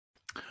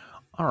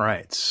All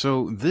right.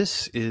 So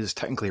this is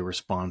technically a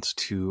response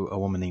to a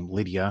woman named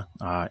Lydia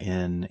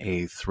in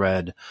a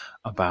thread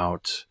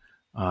about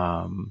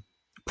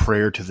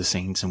prayer to the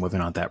saints and whether or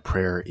not that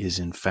prayer is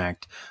in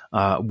fact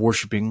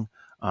worshiping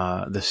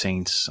the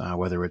saints,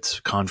 whether it's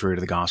contrary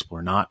to the gospel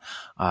or not.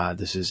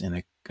 This is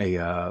in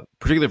a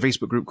particular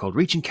Facebook group called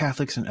Reaching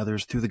Catholics and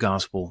Others Through the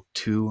Gospel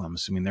too. I'm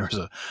assuming there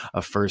was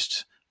a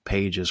first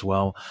page as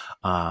well.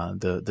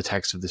 The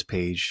text of this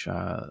page,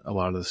 a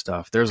lot of the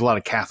stuff. There's a lot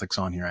of Catholics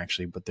on here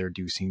actually, but there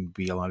do seem to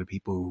be a lot of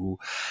people who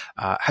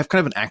have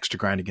kind of an axe to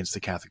grind against the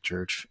Catholic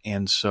Church.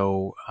 And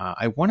so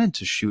I wanted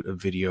to shoot a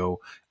video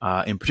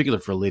in particular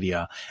for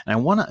Lydia, and I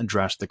want to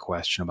address the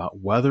question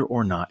about whether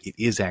or not it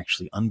is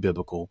actually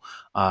unbiblical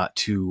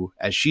to,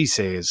 as she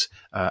says,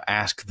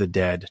 ask the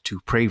dead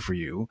to pray for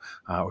you,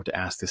 or to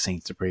ask the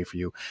saints to pray for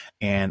you.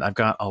 And I've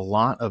got a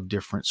lot of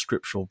different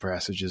scriptural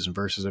passages and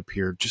verses up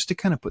here just to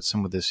kind of put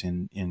some of this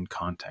in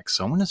context.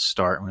 So I'm going to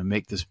start. I'm going to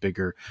make this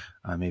bigger,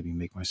 maybe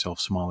make myself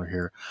smaller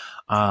here.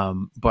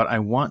 But I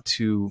want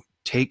to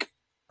take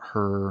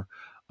her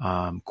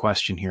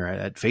question here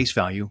at face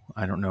value.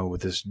 I don't know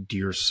what this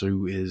Dear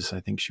Sue is. I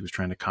think she was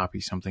trying to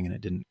copy something and it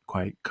didn't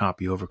quite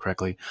copy over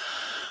correctly.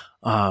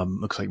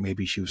 Looks like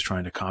maybe she was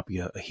trying to copy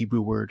a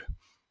Hebrew word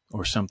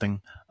or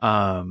something.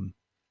 And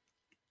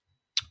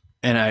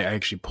I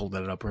actually pulled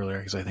that up earlier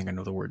because I think I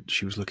know the word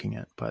she was looking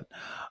at, but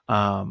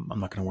I'm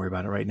not going to worry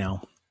about it right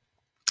now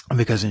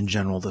because in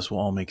general, this will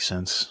all make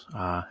sense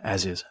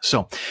as is.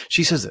 So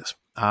she says this.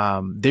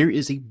 There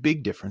is a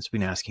big difference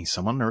between asking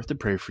someone on earth to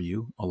pray for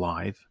you,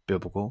 alive,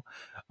 biblical,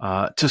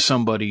 to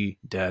somebody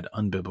dead,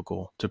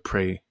 unbiblical, to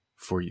pray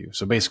for you.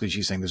 So basically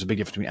she's saying there's a big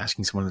difference between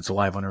asking someone that's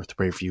alive on earth to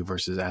pray for you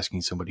versus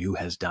asking somebody who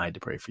has died to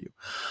pray for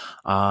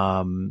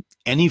you.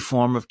 Any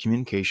form of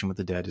communication with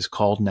the dead is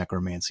called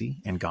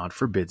necromancy, and God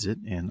forbids it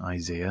in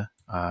Isaiah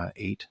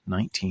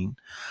 8:19.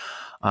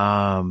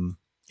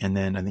 And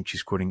then I think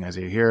she's quoting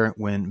Isaiah here.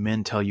 When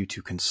men tell you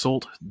to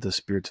consult the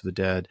spirits of the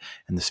dead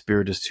and the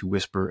spirit is to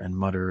whisper and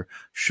mutter,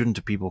 shouldn't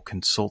the people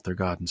consult their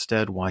God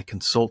instead? Why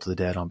consult the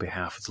dead on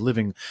behalf of the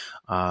living,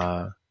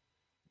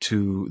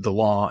 to the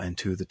law and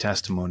to the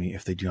testimony?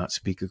 If they do not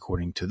speak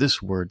according to this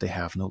word, they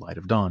have no light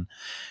of dawn.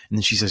 And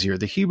then she says here,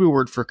 the Hebrew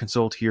word for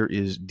consult here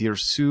is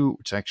dirsu,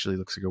 which actually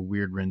looks like a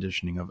weird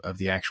renditioning of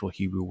the actual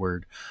Hebrew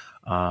word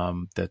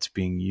that's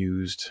being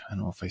used. I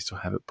don't know if I still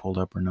have it pulled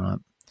up or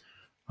not.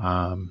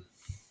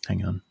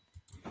 Hang on.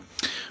 All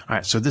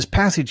right. So this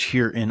passage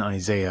here in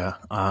Isaiah,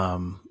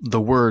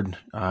 the word,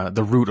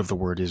 the root of the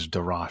word is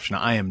darash.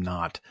 Now I am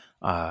not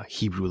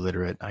Hebrew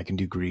literate. I can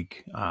do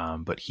Greek,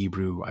 but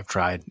Hebrew I've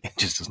tried. It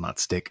just does not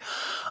stick.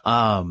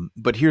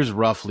 But here's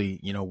roughly,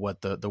 what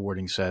the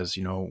wording says,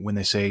 when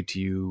they say to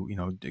you,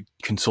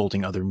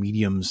 consulting other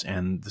mediums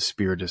and the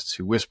spiritists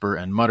who whisper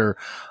and mutter,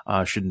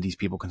 shouldn't these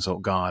people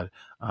consult God?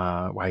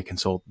 Why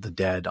consult the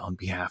dead on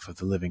behalf of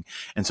the living?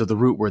 And so the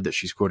root word that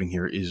she's quoting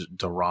here is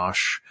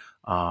darash.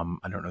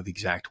 I don't know the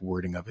exact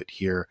wording of it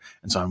here.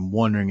 And so I'm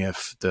wondering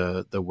if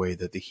the way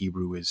that the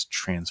Hebrew is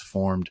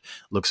transformed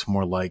looks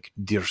more like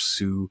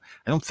dirsu.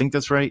 I don't think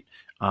that's right.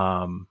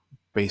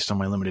 Based on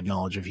my limited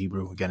knowledge of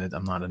Hebrew. Again,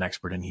 I'm not an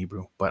expert in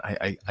Hebrew, but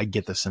I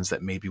get the sense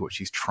that maybe what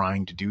she's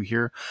trying to do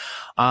here.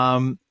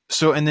 And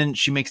then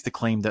she makes the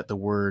claim that the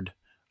word,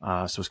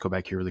 so let's go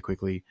back here really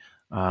quickly.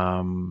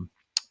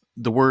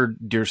 The word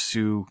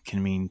dirsu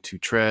can mean to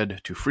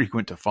tread, to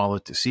frequent, to follow,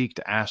 to seek,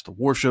 to ask, to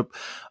worship.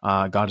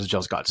 God is a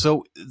jealous God.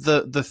 So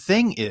the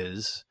thing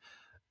is,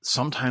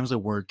 sometimes a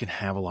word can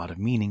have a lot of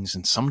meanings,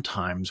 and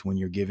sometimes when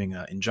you're giving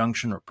an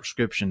injunction or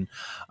prescription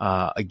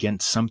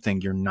against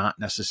something, you're not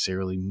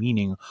necessarily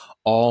meaning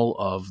all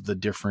of the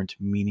different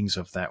meanings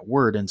of that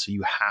word, and so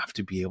you have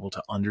to be able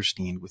to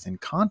understand within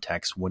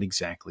context what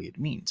exactly it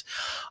means.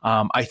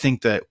 I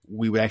think that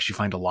we would actually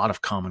find a lot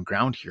of common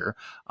ground here.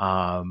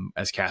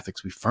 As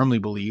Catholics, we firmly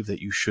believe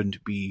that you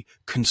shouldn't be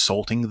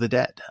consulting the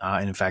dead,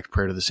 and in fact,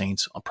 prayer to the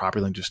saints,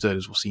 properly understood,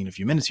 as we'll see in a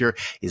few minutes here,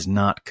 is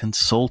not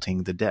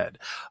consulting the dead.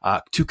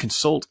 To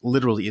consult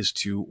literally is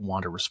to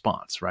want a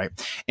response, right?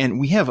 And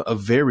we have a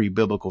very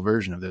biblical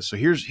version of this. So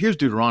here's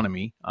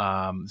Deuteronomy.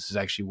 This is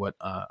actually what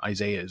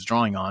Isaiah is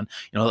drawing on.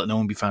 Let no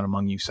one be found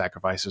among you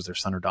sacrifices their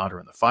son or daughter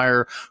in the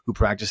fire, who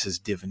practices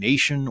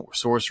divination or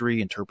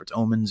sorcery, interprets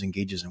omens,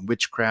 engages in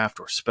witchcraft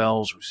or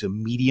spells, or is a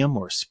medium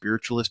or a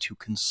spiritualist who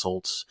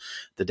consults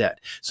the dead.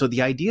 So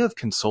the idea of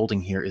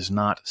consulting here is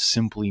not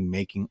simply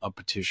making a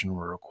petition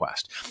or a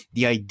request.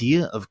 The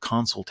idea of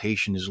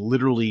consultation is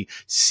literally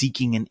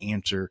seeking an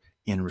answer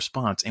in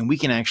response. And we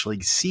can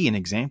actually see an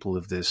example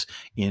of this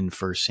in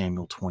 1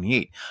 Samuel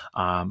 28.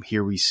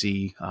 Here we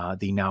see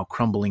the now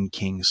crumbling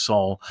King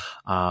Saul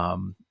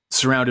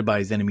surrounded by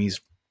his enemies.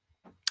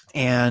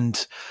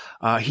 And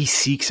he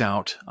seeks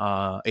out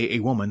a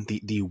woman,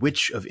 the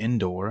witch of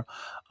Endor,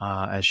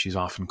 as she's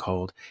often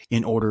called,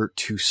 in order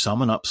to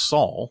summon up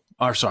Saul.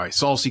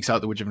 Saul seeks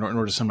out the witch in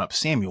order to summon up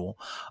Samuel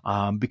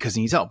because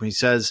he needs help. And he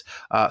says,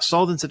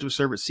 Saul then said to his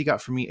servant, seek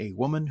out for me a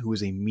woman who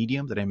is a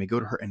medium, that I may go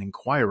to her and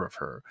inquire of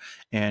her.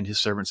 And his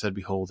servant said,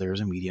 behold, there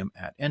is a medium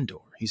at Endor.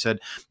 He said,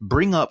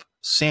 bring up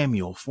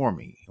Samuel for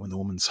me. When the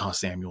woman saw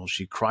Samuel,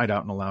 she cried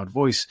out in a loud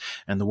voice.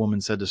 And the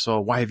woman said to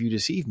Saul, why have you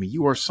deceived me?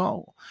 You are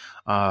Saul.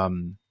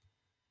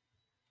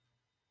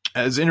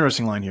 As an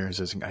interesting line here, it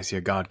says, I see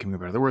a God coming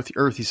up out of the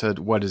earth. He said,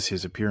 what is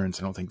his appearance?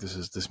 I don't think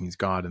this means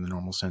God in the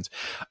normal sense.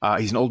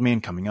 He's an old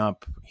man coming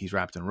up. He's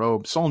wrapped in a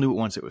robe. Saul knew at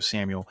once it was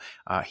Samuel.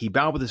 He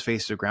bowed with his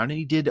face to the ground, and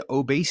he did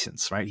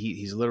obeisance, right?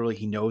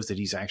 He knows that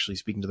he's actually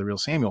speaking to the real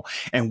Samuel.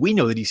 And we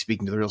know that he's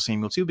speaking to the real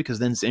Samuel too, because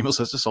then Samuel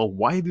says to Saul,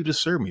 why have you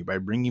disturbed me by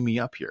bringing me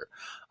up here?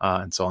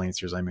 And Saul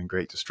answers, I'm in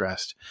great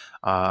distress.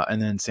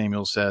 And then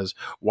Samuel says,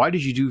 why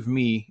did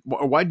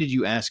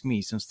you ask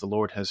me, since the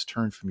Lord has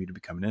turned from you to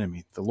become an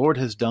enemy? The Lord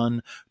has done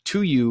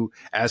to you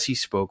as he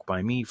spoke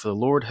by me, for the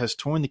Lord has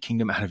torn the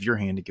kingdom out of your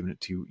hand and given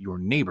it to your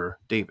neighbor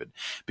David,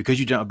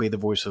 because you did not obey the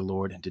voice of the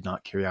Lord and did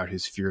not carry out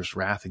his fierce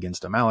wrath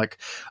against Amalek.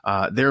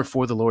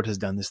 Therefore the Lord has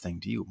done this thing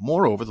to you.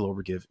 Moreover, the Lord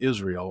will give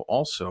Israel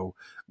also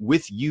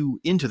with you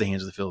into the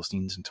hands of the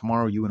Philistines, and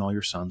tomorrow you and all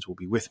your sons will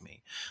be with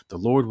me. The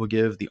Lord will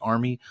give the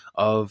army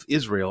of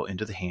Israel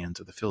into the hands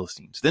of the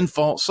Philistines. Then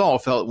Saul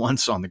fell at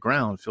once on the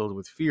ground, filled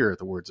with fear at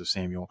the words of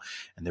Samuel,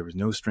 and there was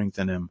no strength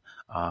in him,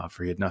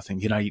 for he had nothing.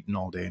 He had not eaten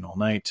all day and all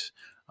night,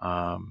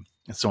 and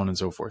so on and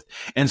so forth.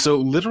 And so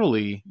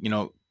literally,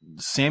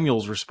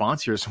 Samuel's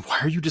response here is, why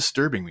are you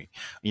disturbing me?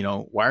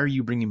 Why are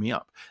you bringing me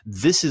up?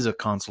 This is a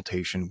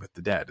consultation with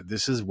the dead.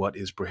 This is what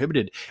is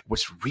prohibited.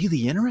 What's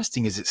really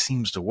interesting is it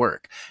seems to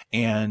work.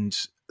 And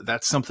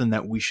that's something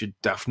that we should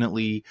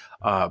definitely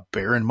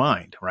bear in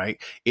mind,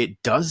 right?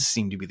 It does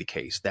seem to be the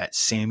case that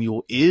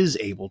Samuel is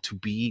able to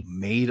be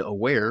made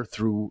aware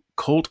through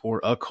cult or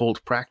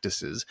occult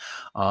practices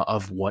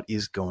of what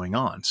is going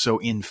on. So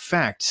in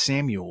fact,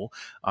 Samuel,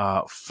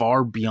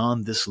 far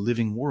beyond this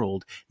living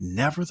world,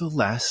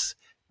 nevertheless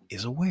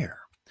is aware.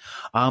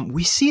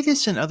 We see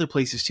this in other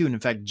places too. And in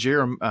fact,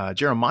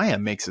 Jeremiah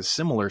makes a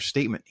similar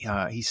statement.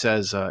 He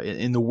says,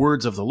 in the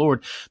words of the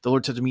Lord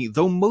said to me,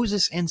 though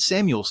Moses and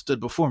Samuel stood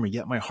before me,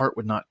 yet my heart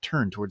would not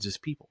turn towards his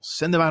people.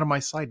 Send them out of my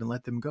sight and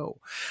let them go.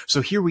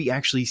 So here we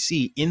actually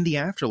see in the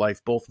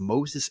afterlife, both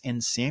Moses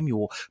and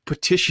Samuel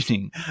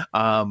petitioning,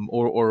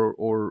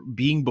 or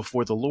being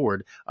before the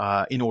Lord,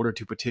 in order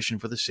to petition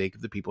for the sake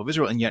of the people of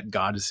Israel. And yet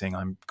God is saying,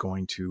 I'm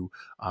going to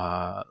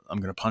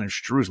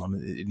punish Jerusalem.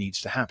 It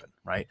needs to happen,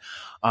 right?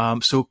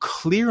 So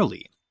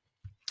clearly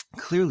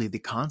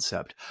the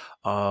concept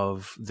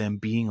of them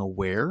being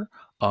aware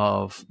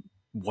of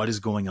what is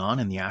going on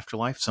in the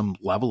afterlife, some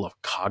level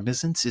of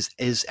cognizance,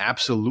 is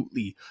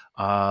absolutely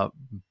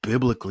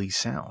biblically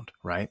sound,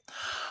 right?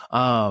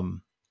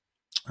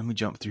 Let me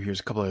jump through. Here's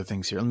a couple other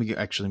things here. Let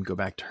me go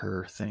back to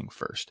her thing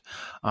first.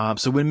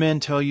 So when men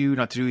tell you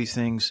not to do these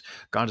things,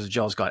 God is a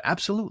jealous God.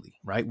 Absolutely,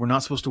 right? We're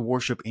not supposed to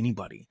worship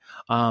anybody.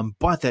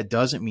 But that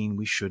doesn't mean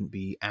we shouldn't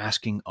be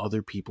asking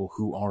other people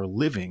who are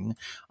living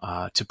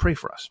to pray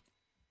for us,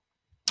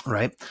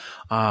 right?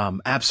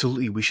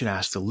 Absolutely, we should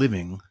ask the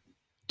living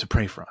to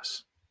pray for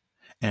us.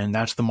 And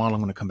that's the model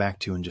I'm going to come back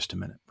to in just a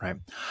minute, right?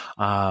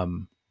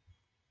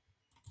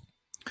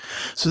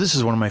 So this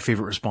is one of my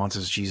favorite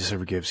responses Jesus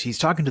ever gives. He's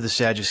talking to the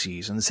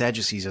Sadducees, and the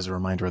Sadducees, as a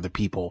reminder, are the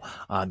people.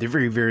 They're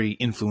very, very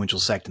influential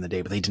sect in the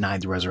day, but they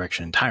denied the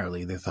resurrection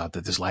entirely. They thought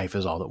that this life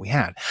is all that we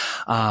had.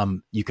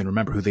 You can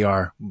remember who they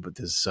are with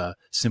this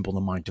simple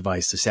mnemonic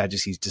device. The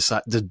Sadducees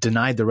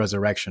denied the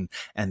resurrection,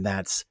 and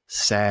that's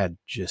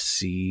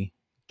Sadducee.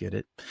 Get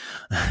it?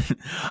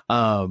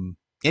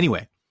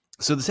 Anyway,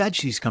 so the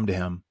Sadducees come to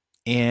him,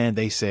 and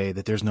they say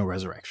that there's no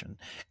resurrection.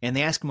 And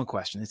they ask him a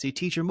question. They say,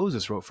 Teacher,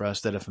 Moses wrote for us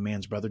that if a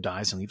man's brother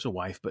dies and leaves a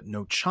wife but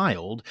no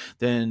child,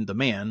 then the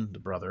man, the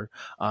brother,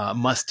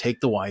 must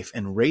take the wife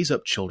and raise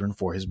up children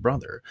for his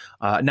brother.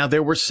 Now,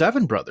 there were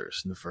 7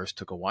 brothers. The first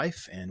took a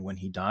wife, and when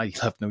he died, he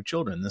left no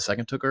children. The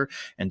second took her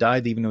and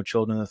died, leaving no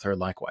children. The third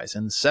likewise.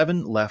 And the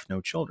 7 left no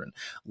children.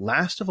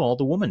 Last of all,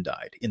 the woman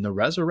died. In the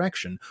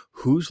resurrection,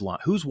 whose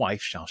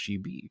wife shall she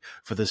be?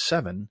 For the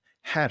 7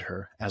 had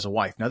her as a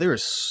wife. Now, there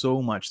is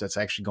so much that's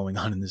actually going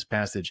on in this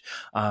passage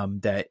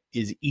that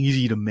is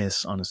easy to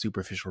miss on a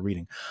superficial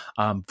reading.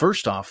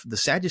 First off, the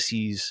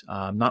Sadducees,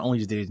 not only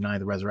did they deny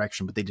the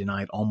resurrection, but they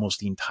denied almost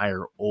the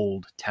entire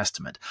Old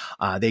Testament.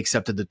 They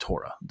accepted the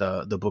Torah,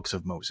 the books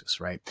of Moses,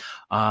 right?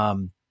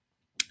 And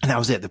that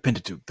was it, the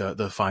Pentateuch,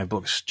 the 5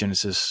 books,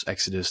 Genesis,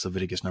 Exodus,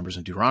 Leviticus, Numbers,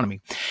 and Deuteronomy.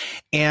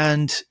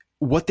 And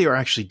what they are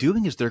actually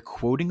doing is they're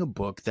quoting a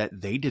book that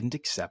they didn't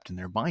accept in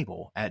their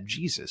Bible at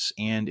Jesus.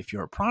 And if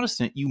you're a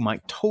Protestant, you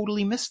might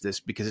totally miss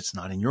this because it's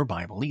not in your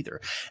Bible either.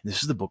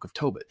 This is the book of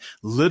Tobit.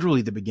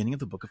 Literally, the beginning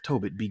of the book of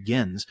Tobit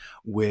begins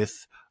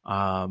with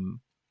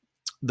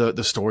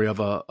the story of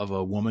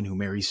a woman who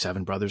marries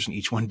 7 brothers and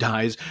each one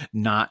dies,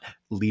 not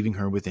leaving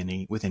her with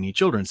any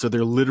children. So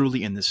they're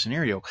literally in this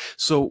scenario.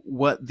 So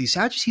what the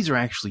Sadducees are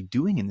actually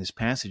doing in this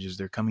passage is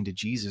they're coming to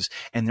Jesus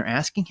and they're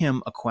asking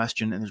him a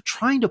question, and they're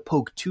trying to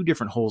poke two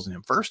different holes in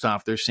him. First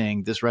off, they're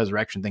saying this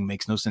resurrection thing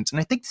makes no sense. And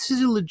I think this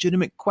is a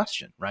legitimate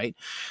question, right?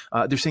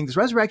 They're saying this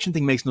resurrection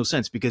thing makes no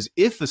sense because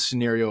if a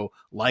scenario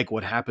like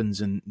what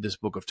happens in this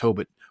book of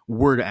Tobit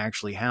were to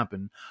actually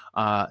happen,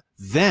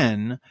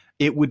 then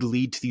it would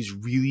lead to these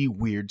really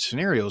weird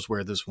scenarios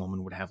where this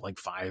woman would have like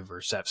 5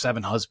 or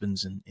 7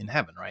 husbands in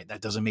heaven, right?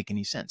 That doesn't make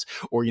any sense.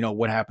 Or,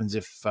 what happens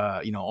if,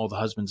 all the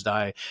husbands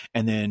die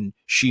and then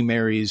she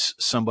marries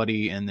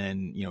somebody and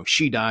then,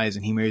 she dies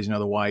and he marries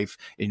another wife,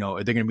 they're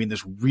going to be in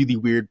this really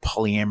weird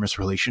polyamorous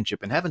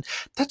relationship in heaven.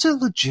 That's a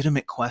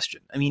legitimate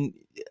question. I mean,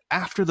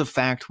 after the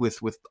fact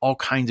with all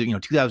kinds of,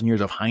 2000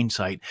 years of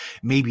hindsight,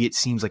 maybe it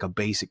seems like a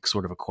basic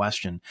sort of a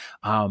question.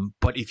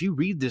 But if you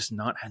read this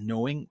not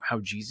knowing how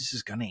Jesus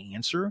is going to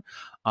answer,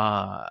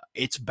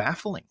 it's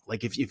baffling.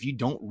 Like if you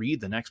don't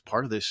read the next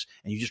part of this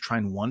and you just try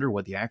and wonder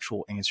what the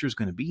actual answer is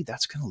going to be,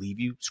 that's going to leave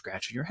you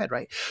scratching your head,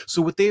 right?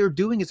 So what they are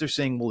doing is they're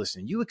saying, well,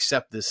 listen, you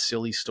accept this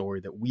silly story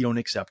that we don't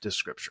accept as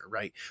scripture,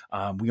 right?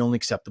 We only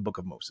accept the books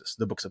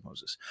of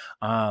Moses.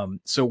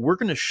 So we're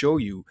going to show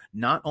you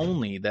not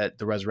only that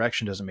the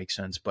resurrection doesn't make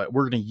sense, but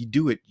we're going to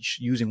do it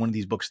using one of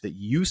these books that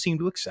you seem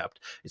to accept.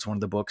 It's one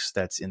of the books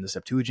that's in the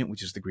Septuagint,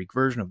 which is the Greek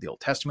version of the Old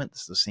Testament.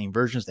 This is the same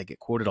versions that get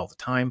quoted all the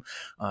time.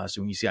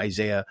 So when you see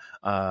Isaiah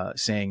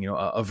saying,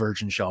 a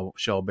virgin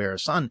shall bear a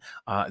son,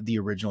 the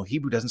original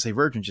Hebrew doesn't say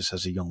virgin, just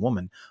says a young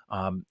woman.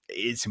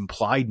 It's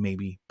implied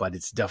maybe, but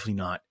it's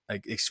definitely not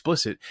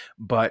explicit.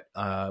 But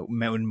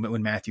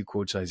when Matthew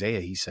quotes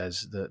Isaiah, he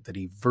says that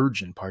a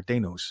virgin,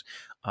 parthenos,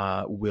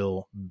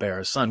 will bear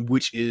a son,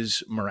 which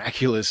is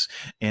miraculous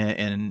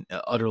and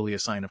utterly a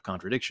sign of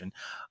contradiction,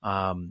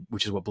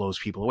 which is what blows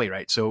people away,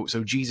 right? So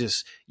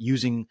Jesus,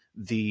 using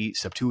the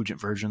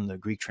Septuagint version, the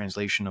Greek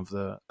translation of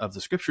the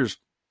scriptures,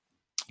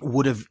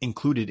 would have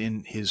included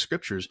in his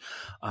scriptures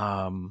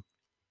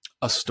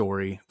a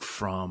story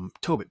from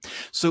Tobit.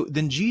 So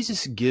then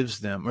Jesus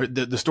gives them, or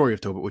the story of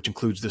Tobit, which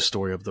includes the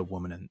story of the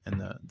woman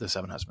and the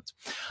 7 husbands.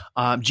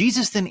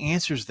 Jesus then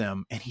answers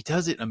them, and he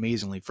does it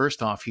amazingly.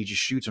 First off, he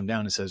just shoots them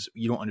down and says,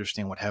 you don't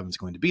understand what heaven's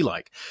going to be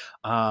like.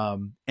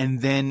 And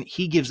then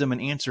he gives them an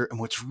answer. And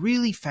what's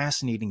really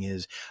fascinating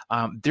is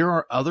there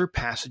are other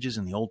passages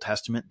in the Old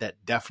Testament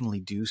that definitely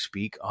do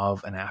speak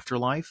of an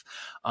afterlife.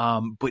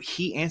 But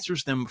he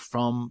answers them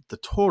from the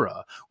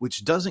Torah,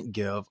 which doesn't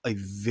give a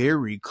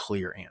very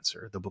clear answer.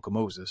 The book of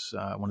Moses,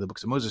 one of the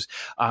books of Moses,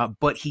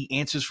 but he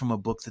answers from a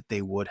book that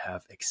they would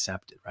have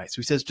accepted, right?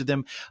 So he says to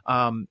them,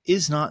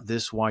 is not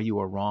this why you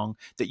are wrong,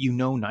 that you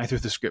know neither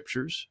the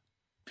scriptures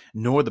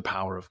nor the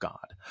power of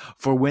God?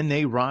 For when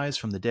they rise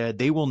from the dead,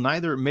 they will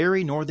neither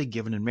marry nor they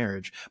given in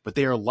marriage, but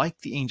they are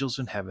like the angels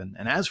in heaven.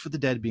 And as for the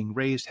dead being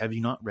raised, have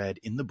you not read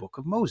in the book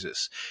of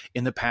Moses,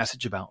 in the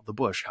passage about the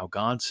bush, how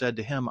God said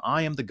to him,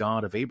 I am the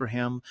God of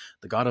Abraham,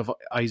 the God of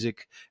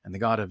Isaac, and the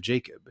God of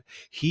Jacob.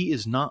 He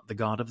is not the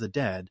God of the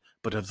dead,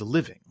 but of the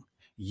living.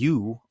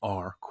 You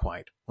are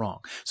quite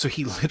wrong. So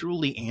he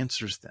literally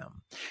answers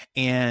them,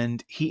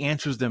 and he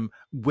answers them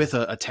with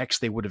a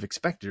text they would have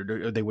expected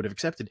or they would have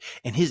accepted.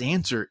 And his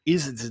answer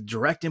is the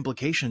direct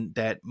implication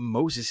that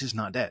Moses is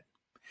not dead.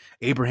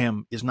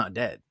 Abraham is not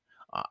dead.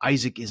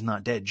 Isaac is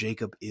not dead.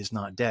 Jacob is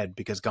not dead,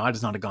 because God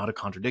is not a God of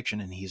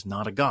contradiction, and he is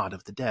not a God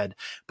of the dead,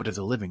 but of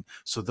the living.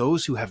 So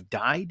those who have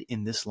died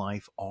in this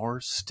life are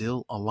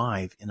still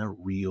alive in a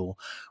real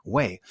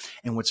way.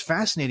 And what's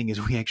fascinating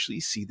is we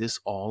actually see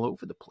this all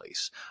over the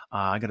place.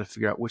 I got to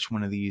figure out which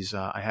one of these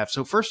I have.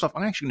 So first off,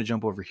 I'm actually going to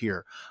jump over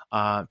here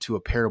to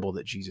a parable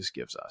that Jesus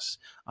gives us.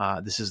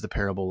 This is the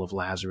parable of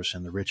Lazarus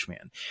and the rich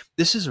man.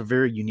 This is a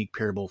very unique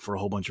parable for a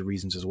whole bunch of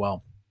reasons as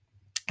well.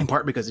 In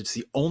part because it's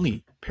the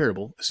only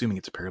parable, assuming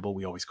it's a parable,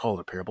 we always call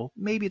it a parable,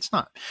 maybe it's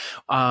not,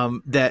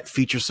 that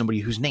features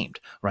somebody who's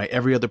named, right?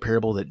 Every other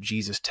parable that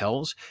Jesus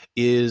tells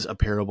is a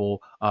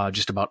parable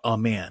just about a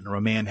man, or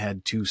a man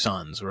had 2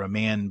 sons, or a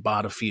man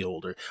bought a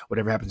field, or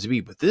whatever happens to be.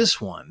 But this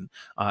one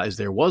is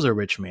there was a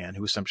rich man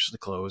who was sumptuously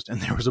clothed,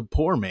 and there was a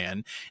poor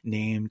man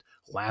named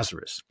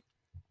Lazarus.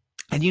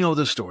 And you know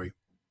the story.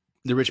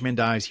 The rich man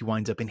dies. He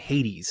winds up in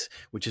Hades,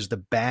 which is the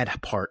bad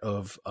part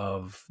of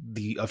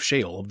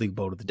Sheol, of the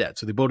abode of the dead.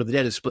 So the abode of the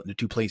dead is split into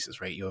 2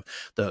 places, right? You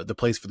have the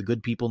place for the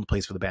good people and the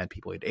place for the bad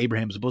people. You had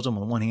Abraham's bosom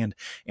on the one hand,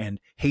 and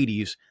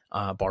Hades,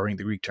 borrowing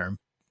the Greek term,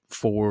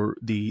 for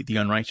the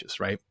unrighteous,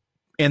 right?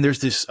 And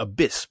there's this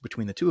abyss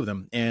between the two of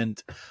them.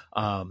 And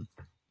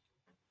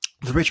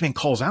the rich man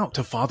calls out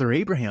to Father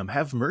Abraham,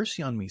 have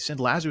mercy on me. Send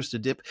Lazarus to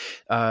dip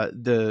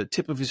the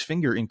tip of his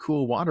finger in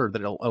cool water,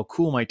 that it'll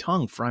cool my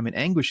tongue, for I'm in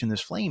anguish in this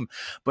flame.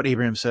 But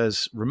Abraham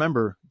says,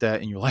 remember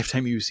that in your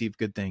lifetime you received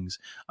good things.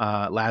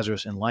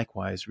 Lazarus and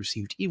likewise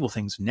received evil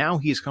things. Now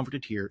he is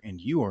comforted here, and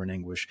you are in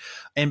anguish.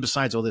 And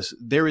besides all this,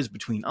 there is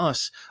between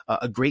us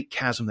a great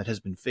chasm that has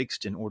been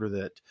fixed, in order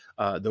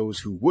that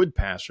those who would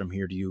pass from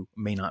here to you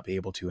may not be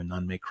able to, and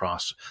none may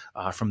cross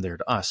from there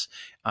to us.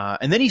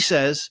 And then he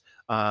says,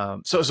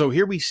 so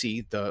here we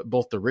see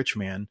both the rich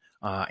man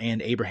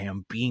and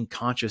Abraham being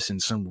conscious in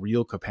some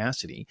real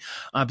capacity.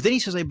 But then he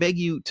says, I beg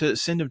you to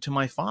send him to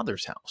my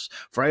father's house,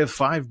 for I have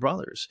 5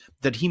 brothers,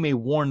 that he may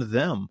warn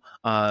them,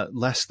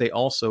 lest they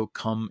also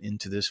come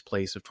into this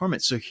place of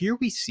torment. So here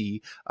we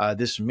see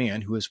this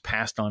man who has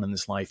passed on in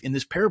this life, in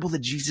this parable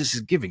that Jesus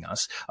is giving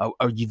us,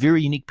 a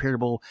very unique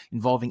parable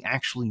involving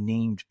actually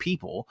named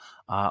people,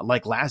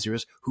 like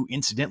Lazarus, who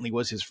incidentally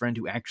was his friend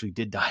who actually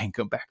did die and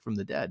come back from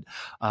the dead.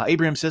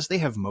 Abraham says, they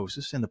have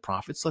Moses and the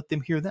prophets, let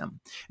them hear them.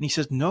 And he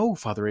says, no,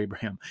 Father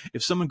Abraham,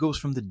 if someone goes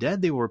from the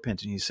dead, they will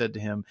repent. And he said to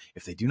him,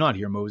 if they do not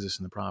hear Moses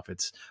and the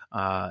prophets,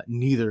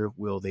 neither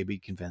will they be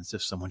convinced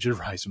if someone should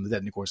rise from the dead.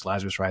 And of course,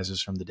 Lazarus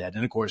rises from the dead.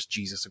 And of course,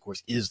 Jesus, of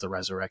course, is the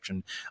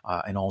resurrection,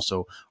 and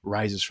also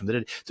rises from the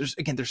dead.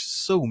 There's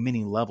so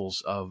many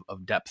levels of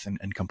depth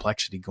and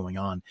complexity going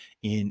on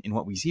in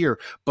what we see here.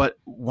 But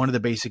one of the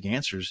basic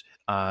answers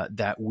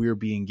that we're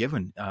being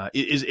given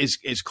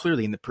is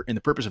clearly in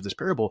the purpose of this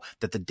parable,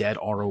 that the dead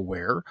are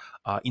aware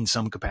in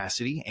some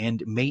capacity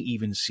and may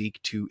even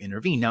seek to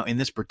intervene. Now, in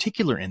this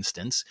particular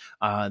instance,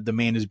 the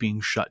man is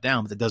being shut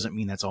down, but that doesn't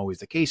mean that's always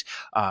the case.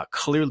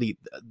 Clearly,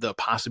 the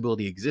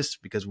possibility exists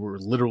because we're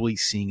literally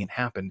seeing it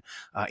happen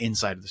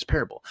inside of this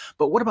parable.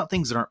 But what about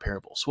things that aren't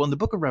parables? Well, in the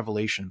book of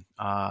Revelation,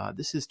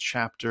 this is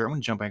I'm going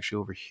to jump actually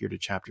over here to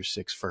chapter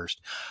 6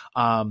 first.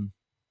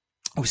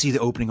 We see the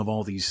opening of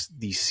all these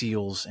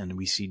seals, and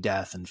we see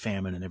death and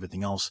famine and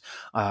everything else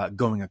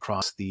going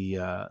across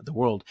the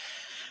world.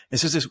 It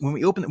says this: when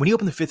he opened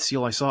the 5th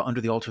seal, I saw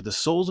under the altar the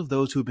souls of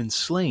those who had been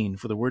slain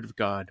for the word of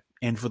God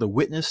and for the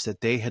witness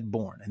that they had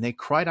borne. And they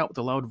cried out with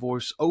a loud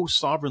voice, O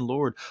sovereign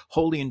Lord,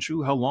 holy and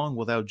true, how long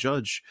wilt thou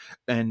judge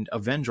and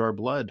avenge our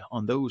blood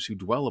on those who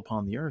dwell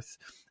upon the earth?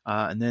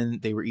 And then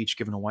they were each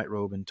given a white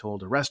robe and told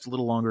to rest a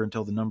little longer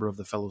until the number of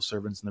the fellow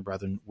servants and the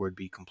brethren would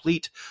be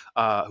complete,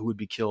 who would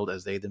be killed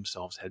as they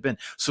themselves had been.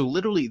 So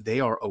literally, they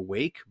are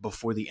awake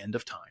before the end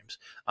of times.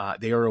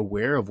 They are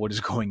aware of what is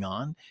going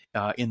on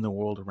in the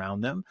world around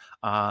them,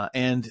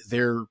 and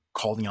they're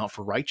calling out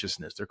for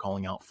righteousness. They're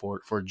calling out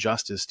for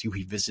justice to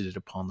be visited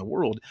upon the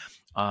world.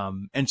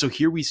 And so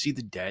here we see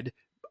the dead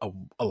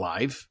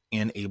alive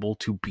and able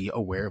to be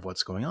aware of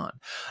what's going on.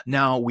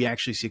 Now, we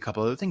actually see a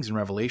couple other things in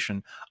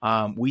Revelation.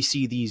 We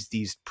see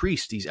these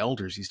priests, these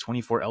elders, these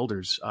 24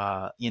 elders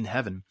in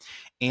heaven.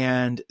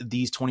 And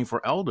these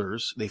 24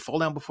 elders, they fall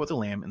down before the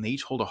Lamb, and they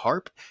each hold a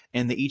harp,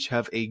 and they each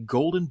have a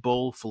golden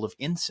bowl full of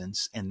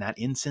incense, and that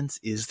incense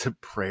is the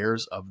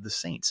prayers of the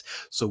saints.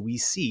 So we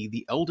see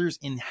the elders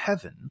in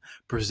heaven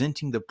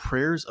presenting the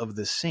prayers of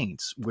the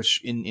saints,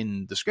 which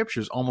in the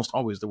scriptures, almost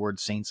always the word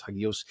saints,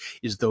 hagios,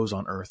 is those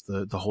on earth,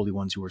 the holy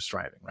ones who are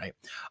striving, right?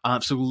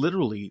 So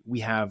literally,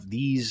 we have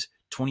these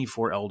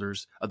 24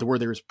 elders. The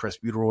word there is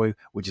presbyteroi,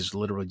 which is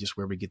literally just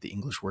where we get the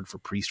English word for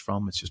priest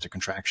from. It's just a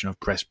contraction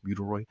of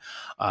presbyteroi.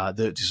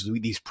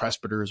 These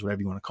presbyters,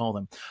 whatever you want to call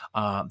them,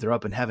 they're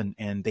up in heaven,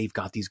 and they've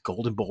got these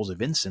golden bowls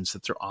of incense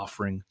that they're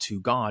offering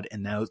to God.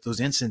 And now those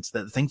incense,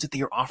 the things that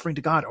they are offering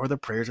to God are the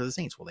prayers of the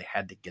saints. Well, they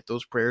had to get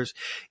those prayers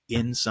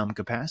in some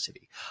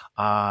capacity.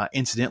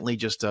 Incidentally,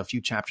 just a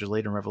few chapters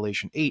later in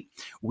Revelation 8,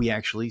 we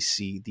actually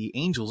see the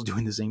angels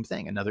doing the same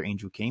thing. Another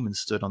angel came and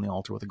stood on the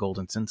altar with a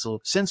golden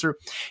censer,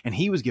 and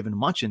he was given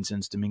much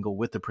incense to mingle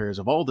with the prayers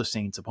of all the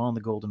saints upon the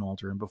golden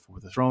altar and before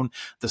the throne.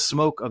 The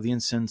smoke of the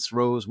incense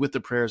rose with the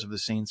prayers of the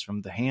saints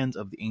from the hand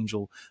of the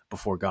angel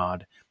before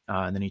God.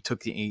 And then he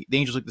took the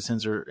angel took the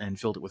censer and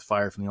filled it with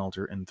fire from the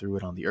altar and threw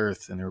it on the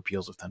earth, and there were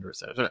peals of thunder,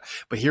 etc.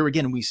 But here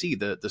again, we see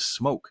the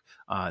smoke,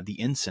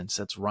 the incense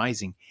that's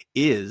rising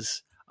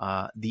is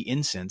the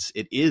incense.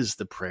 It is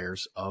the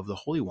prayers of the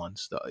holy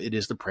ones. It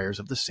is the prayers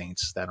of the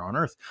saints that are on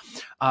earth.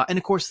 And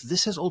of course,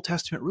 this has Old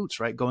Testament roots,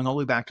 right? Going all the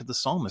way back to the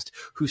psalmist,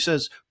 who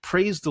says,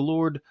 praise the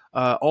Lord,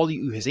 all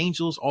you his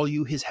angels, all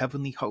you his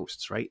heavenly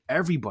hosts, right?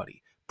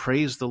 Everybody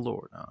praise the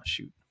Lord. Oh,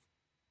 shoot.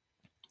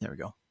 There we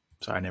go.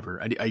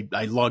 Sorry,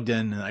 I logged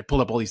in, and I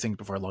pulled up all these things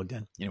before I logged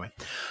in. Anyway,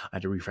 I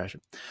had to refresh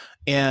it.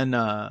 And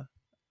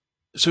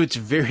so it's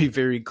very,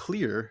 very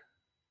clear.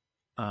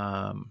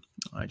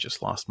 I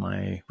just lost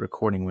my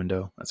recording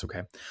window. That's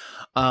okay.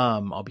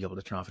 I'll be able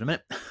to turn off in a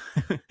minute.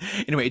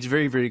 Anyway, it's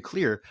very, very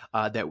clear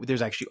that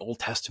there's actually Old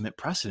Testament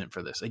precedent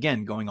for this.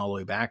 Again, going all the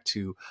way back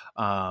to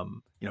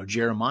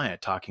Jeremiah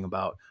talking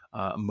about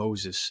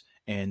Moses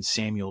and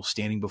Samuel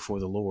standing before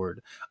the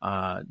Lord,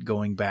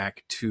 going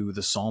back to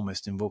the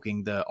psalmist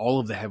invoking all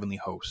of the heavenly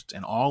hosts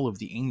and all of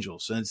the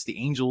angels. So it's the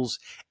angels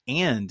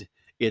and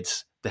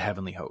it's the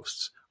heavenly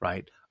hosts,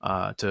 right?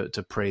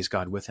 To praise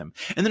God with him.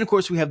 And then, of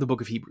course, we have the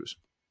book of Hebrews.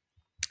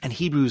 And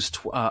Hebrews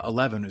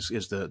 11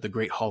 is the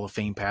great Hall of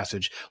Fame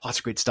passage. Lots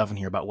of great stuff in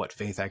here about what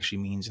faith actually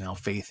means and how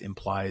faith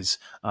implies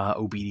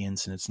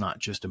obedience, and it's not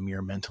just a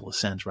mere mental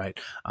assent, right?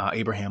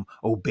 Abraham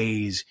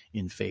obeys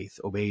in faith.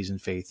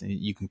 And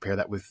you compare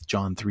that with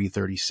John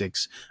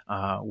 3:36,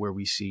 where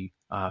we see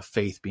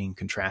faith being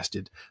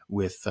contrasted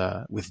with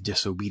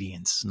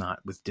disobedience, not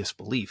with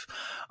disbelief.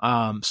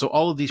 So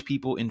all of these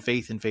people in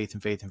faith.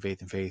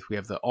 We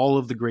have all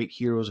of the great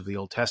heroes of the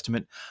Old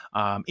Testament.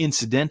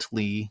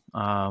 Incidentally,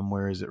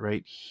 where is it?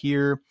 Right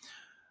here.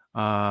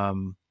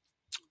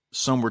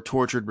 Some were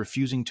tortured,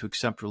 refusing to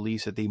accept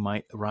release that they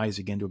might rise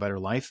again to a better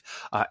life.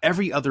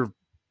 Every other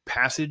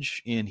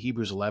passage in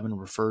Hebrews 11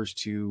 refers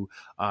to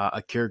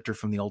a character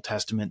from the Old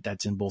Testament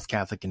that's in both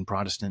Catholic and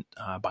Protestant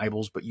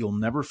Bibles, but you'll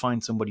never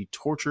find somebody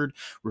tortured,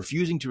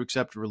 refusing to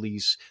accept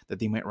release that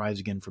they might rise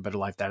again for a better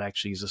life. That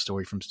actually is a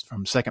story from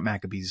 2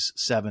 Maccabees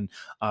 7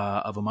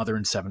 of a mother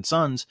and 7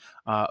 sons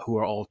who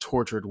are all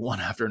tortured one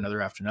after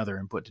another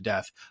and put to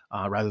death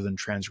rather than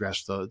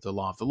transgress the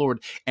law of the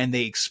Lord. And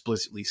they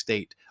explicitly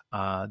state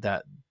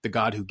that the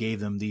God who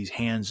gave them these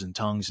hands and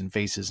tongues and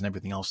faces and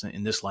everything else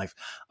in this life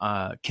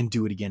can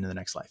do it again in the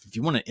next life. If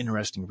you want an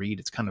interesting read,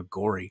 it's kind of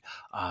gory,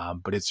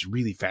 but it's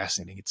really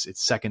fascinating.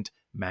 It's 2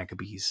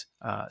 Maccabees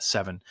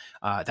 7.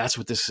 That's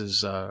what this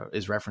is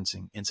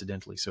referencing,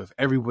 incidentally. So if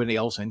everybody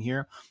else in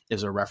here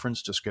is a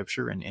reference to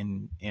Scripture,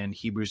 and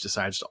Hebrews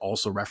decides to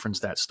also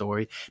reference that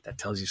story, that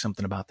tells you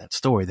something about that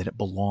story, that it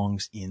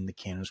belongs in the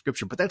canon of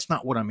Scripture. But that's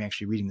not what I'm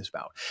actually reading this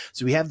about.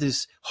 So we have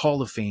this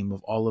Hall of Fame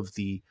of all of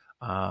the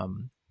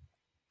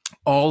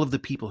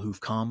people who've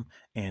come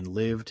and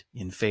lived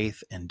in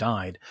faith and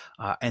died.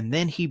 And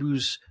then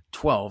Hebrews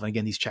 12, and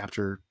again, these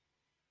chapter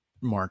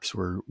marks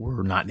were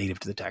not native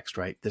to the text,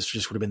 right? This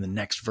just would have been the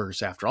next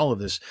verse after all of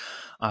this.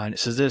 And it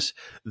says this: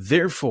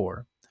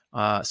 therefore,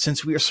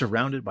 since we are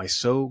surrounded by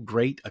so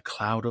great a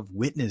cloud of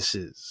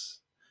witnesses,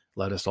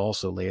 let us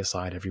also lay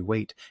aside every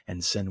weight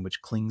and sin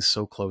which clings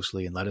so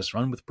closely, and let us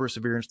run with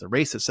perseverance the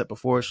race that's set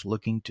before us,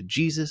 looking to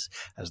Jesus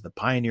as the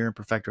pioneer and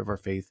perfecter of our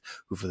faith,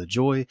 who for the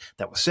joy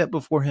that was set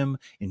before him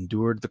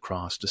endured the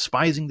cross,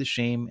 despising the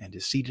shame, and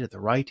is seated at the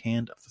right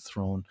hand of the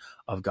throne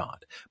of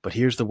God. But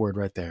here's the word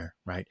right there,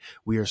 right?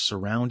 We are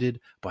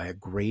surrounded by a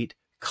great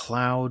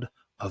cloud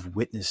of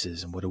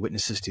witnesses. And what do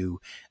witnesses do?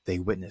 They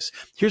witness.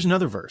 Here's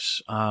another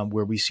verse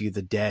where we see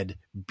the dead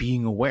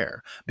being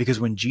aware, because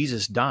when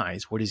Jesus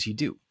dies, what does he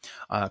do?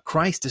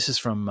 Christ, this is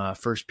from 1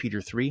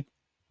 Peter 3,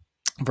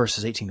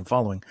 verses 18 and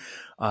following.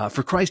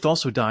 For Christ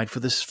also died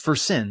for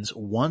sins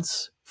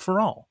once for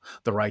all,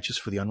 the righteous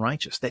for the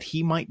unrighteous, that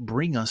he might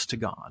bring us to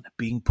God,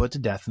 being put to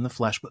death in the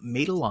flesh, but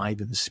made alive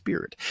in the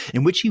spirit,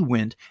 in which he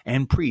went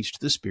and preached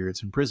to the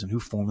spirits in prison, who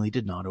formerly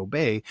did not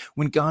obey,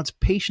 when God's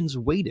patience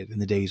waited in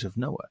the days of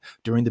Noah,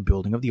 during the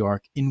building of the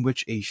ark, in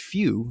which a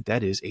few,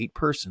 that is, 8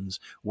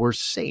 persons, were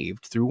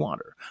saved through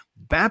water.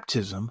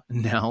 Baptism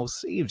now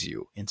saves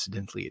you.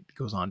 Incidentally, it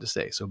goes on to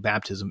say. So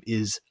baptism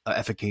is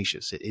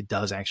efficacious. It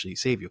does actually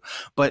save you.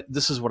 But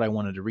this is what I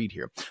wanted to read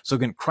here. So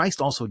again,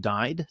 Christ also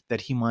died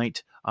that he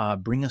might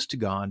bring us to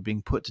God,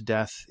 being put to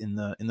death in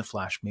the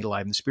flesh, made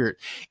alive in the spirit.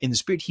 In the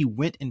spirit, he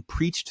went and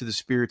preached to the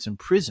spirits in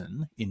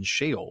prison, in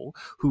Sheol,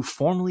 who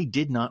formerly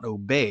did not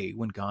obey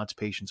when God's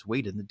patience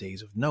waited in the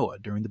days of Noah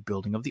during the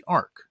building of the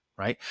ark.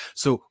 Right?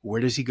 So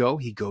where does he go?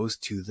 He goes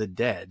to the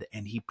dead,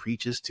 and he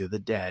preaches to the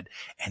dead.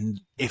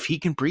 And if he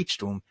can preach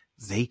to them,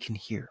 they can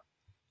hear.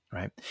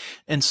 Right?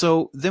 And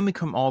so then we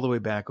come all the way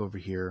back over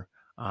here.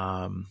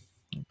 Pause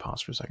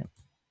for a second.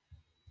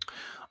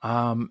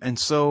 And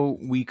so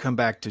we come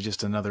back to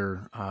just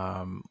another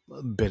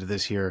bit of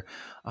this here.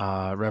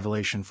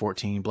 Revelation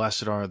 14,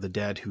 blessed are the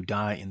dead who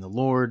die in the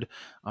Lord.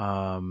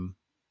 In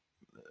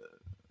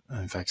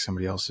fact,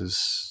 somebody else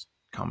is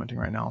commenting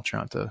right now. I'll try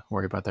not to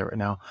worry about that right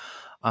now.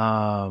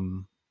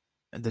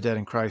 The dead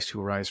in Christ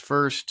who arise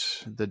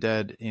first. The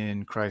dead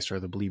in Christ are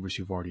the believers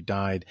who've already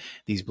died.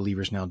 These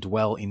believers now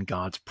dwell in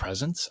God's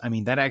presence. I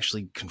mean, that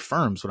actually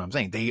confirms what I'm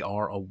saying. They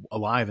are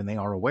alive and they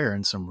are aware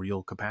in some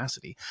real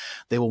capacity.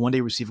 They will one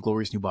day receive a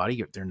glorious new body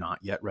if they're not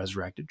yet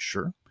resurrected.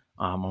 Sure.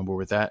 I'm on board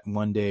with that.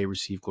 One day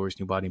receive glorious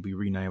new body and be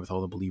reunited with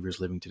all the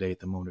believers living today at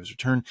the moment of his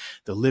return.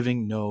 The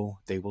living know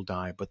they will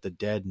die, but the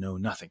dead know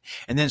nothing.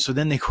 And then, so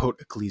then they quote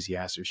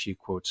Ecclesiastes. She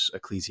quotes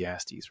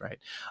Ecclesiastes, right?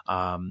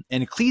 And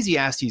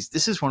Ecclesiastes,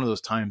 this is one of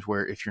those times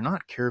where if you're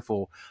not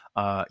careful,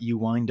 you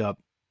wind up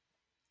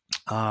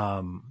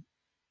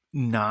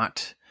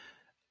not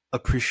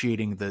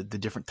appreciating the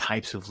different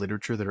types of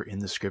literature that are in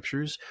the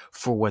scriptures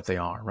for what they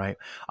are, right?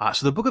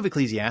 So the book of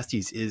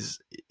Ecclesiastes is,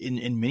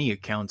 in many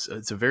accounts,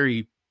 it's a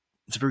very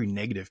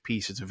negative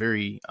piece. It's a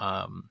very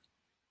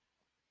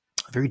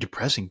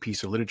depressing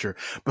piece of literature,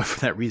 but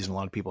for that reason, a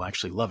lot of people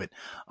actually love it.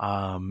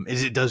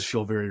 It does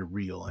feel very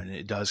real, and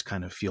it does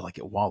kind of feel like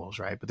it wallows,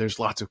 right? But there's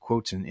lots of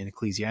quotes in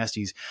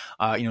Ecclesiastes.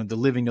 The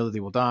living know that they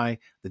will die.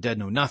 The dead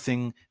know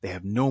nothing. They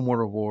have no more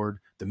reward.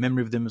 The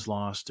memory of them is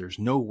lost. There's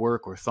no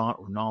work or thought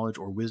or knowledge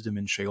or wisdom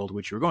in Sheol to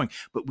which you're going.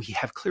 But we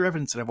have clear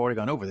evidence that I've already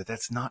gone over that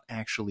that's not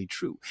actually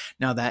true.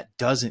 Now, that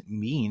doesn't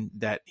mean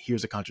that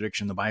here's a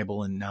contradiction in the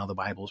Bible and now the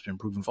Bible has been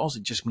proven false.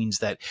 It just means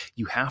that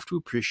you have to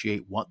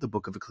appreciate what the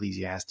book of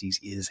Ecclesiastes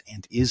is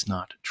and is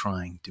not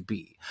trying to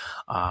be.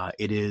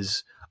 It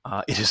is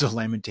a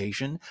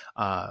lamentation.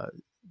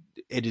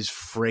 It is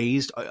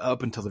phrased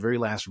up until the very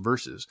last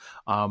verses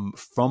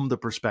from the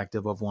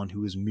perspective of one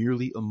who is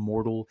merely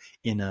immortal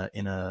in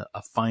a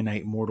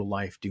finite mortal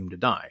life doomed to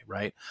die,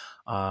 right?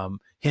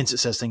 Hence, it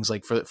says things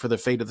like, for the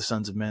fate of the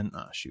sons of men.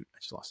 I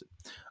just lost it.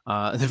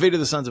 The fate of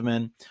the sons of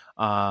men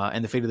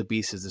And the fate of the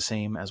beast is the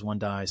same. As one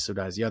dies, so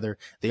dies the other.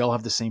 They all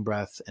have the same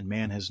breath, and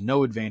man has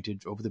no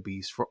advantage over the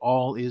beast, for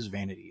all is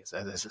vanity,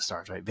 as it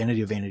starts, right?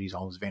 Vanity of vanities,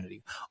 all is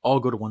vanity. All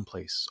go to one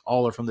place.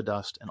 All are from the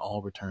dust, and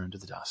all return to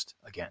the dust.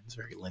 Again, it's a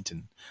very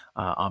Linton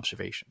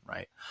observation,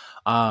 right?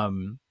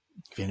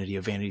 Vanity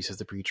of vanities, says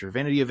the preacher.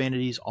 Vanity of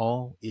vanities,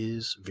 all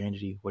is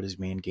vanity. What is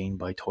man gained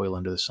by toil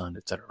under the sun,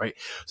 etc. Right?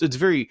 So it's a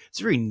very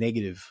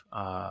negative,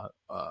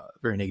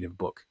 very negative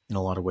book in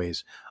a lot of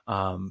ways.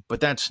 But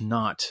that's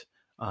not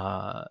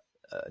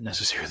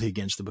necessarily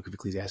against the Book of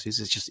Ecclesiastes.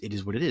 It's just, it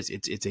is what it is.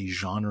 It's a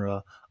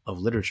genre of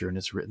literature, and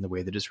it's written the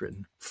way that it's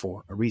written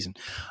for a reason.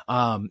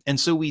 And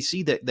so we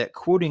see that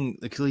quoting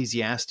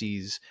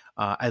Ecclesiastes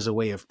as a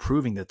way of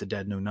proving that the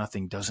dead know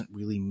nothing doesn't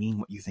really mean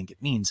what you think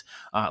it means.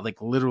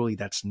 Like literally,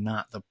 that's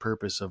not the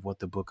purpose of what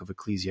the Book of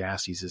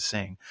Ecclesiastes is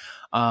saying.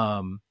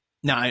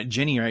 Now,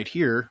 Jenny right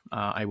here,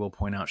 I will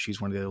point out, she's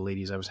one of the other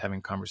ladies I was having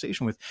a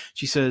conversation with.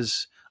 She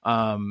says,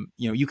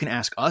 you can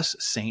ask us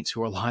saints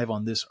who are alive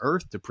on this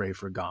earth to pray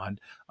for God,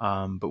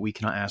 but we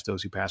cannot ask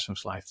those who pass from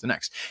this life to the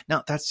next.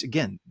 Now, that's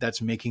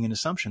making an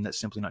assumption that's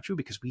simply not true,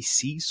 because we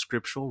see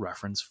scriptural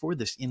reference for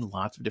this in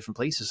lots of different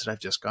places that I've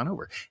just gone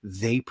over.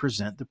 They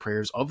present the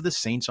prayers of the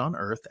saints on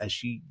earth, as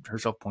she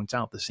herself points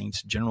out. The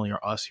saints generally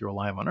are us who are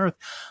alive on earth,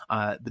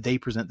 but they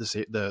present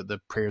the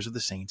prayers of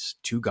the saints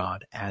to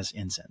God as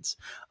incense.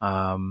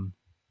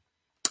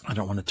 I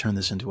don't want to turn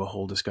this into a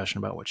whole discussion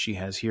about what she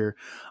has here.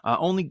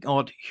 Only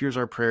God hears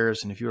our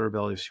prayers, and if you are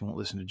rebellious, you won't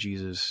listen to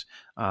Jesus,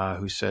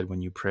 who said,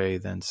 when you pray,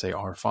 then say,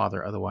 Our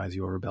Father, otherwise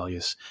you are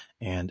rebellious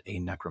and a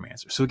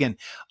necromancer. So again,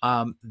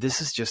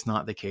 this is just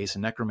not the case. A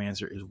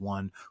necromancer is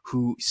one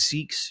who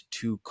seeks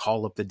to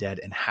call up the dead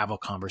and have a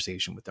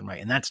conversation with them,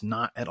 right? And that's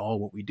not at all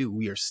what we do.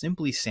 We are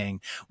simply saying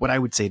what I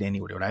would say to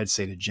anybody, what I'd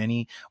say to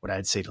Jenny, what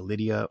I'd say to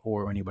Lydia,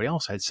 or anybody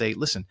else. I'd say,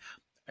 listen,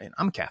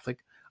 I'm Catholic.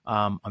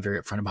 I'm very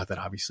upfront about that,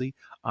 obviously.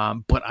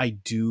 But I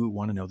do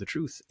want to know the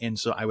truth. And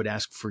so I would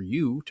ask for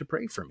you to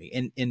pray for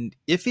me. And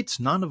if it's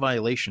not a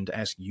violation to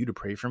ask you to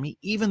pray for me,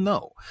 even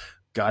though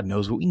God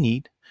knows what we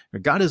need,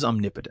 God is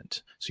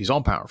omnipotent. So he's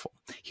all powerful.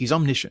 He's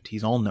omniscient.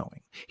 He's all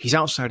knowing. He's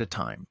outside of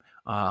time.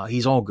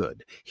 He's all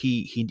good.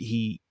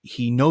 He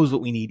knows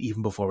what we need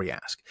even before we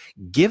ask.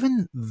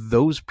 Given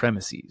those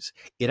premises,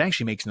 it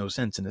actually makes no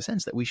sense in the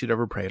sense that we should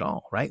ever pray at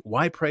all, right?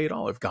 Why pray at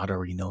all if God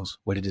already knows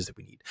what it is that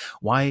we need?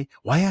 Why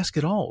ask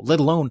at all? Let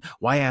alone,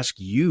 why ask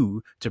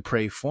you to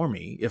pray for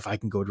me if I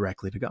can go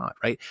directly to God,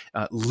 right?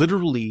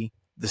 Literally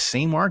the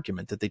same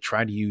argument that they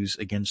try to use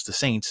against the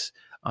saints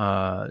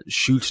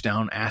shoots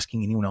down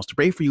asking anyone else to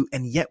pray for you.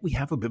 And yet we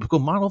have a biblical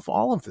model for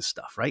all of this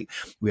stuff, right?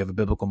 We have a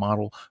biblical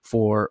model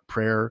for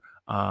prayer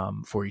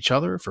for each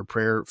other, for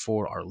prayer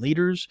for our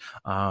leaders,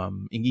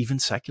 and even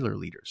secular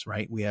leaders,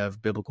 right? We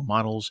have biblical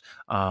models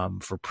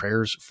for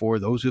prayers for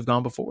those who have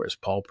gone before us.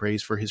 Paul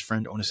prays for his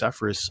friend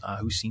Onesiphorus,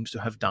 who seems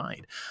to have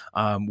died.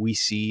 We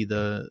see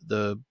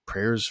the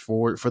prayers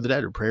for the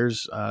dead, or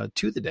prayers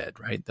to the dead,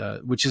 right?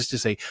 Which is to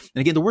say,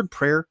 and again, the word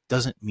prayer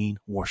doesn't mean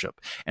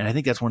worship. And I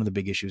think that's one of the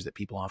big issues that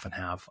people often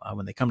have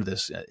when they come to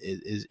this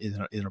is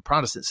in a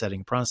Protestant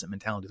setting, a Protestant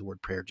mentality, the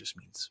word prayer just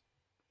means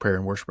prayer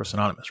and worship are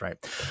synonymous, right?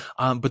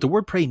 But the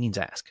word pray means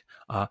ask.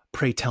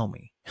 Pray tell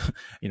me.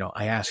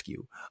 I ask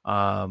you.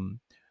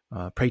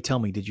 Pray tell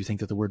me, did you think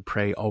that the word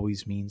pray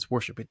always means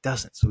worship? It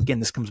doesn't. So again,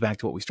 this comes back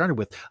to what we started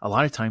with. A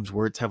lot of times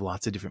words have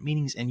lots of different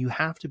meanings, and you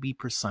have to be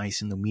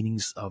precise in the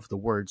meanings of the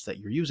words that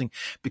you're using,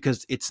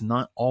 because it's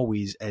not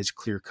always as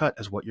clear cut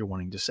as what you're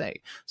wanting to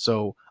say.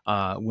 So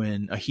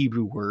when a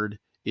Hebrew word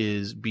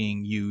is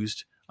being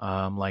used,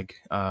 was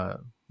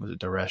it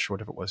Daresh or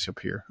whatever it was up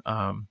here?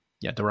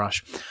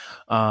 Darash.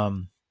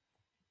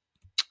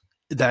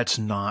 That's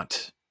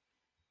not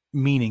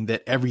meaning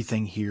that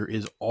everything here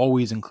is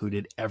always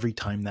included every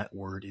time that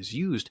word is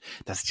used.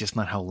 That's just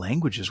not how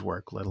languages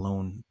work, let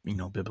alone,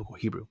 biblical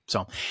Hebrew.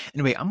 So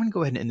anyway, I'm going to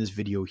go ahead and end this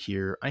video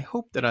here. I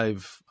hope that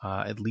I've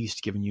at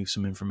least given you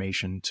some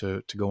information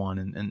to go on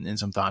and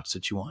some thoughts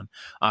to chew on,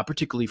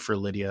 particularly for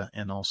Lydia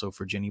and also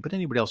for Jenny, but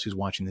anybody else who's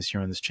watching this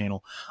here on this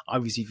channel.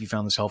 Obviously, if you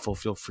found this helpful,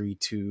 feel free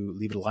to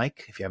leave it a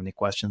like. If you have any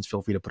questions,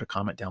 feel free to put a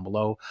comment down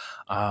below.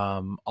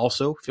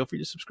 Also, feel free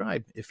to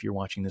subscribe if you're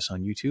watching this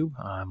on YouTube.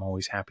 I'm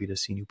always happy to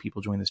see new people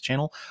join this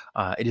channel.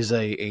 It is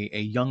a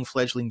young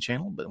fledgling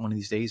channel, but one of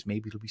these days,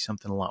 maybe it'll be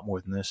something a lot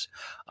more than this.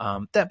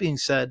 That being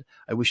said,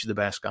 I wish you the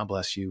best. God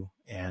bless you,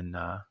 and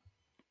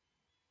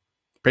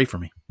pray for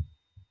me.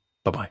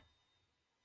 Bye-bye.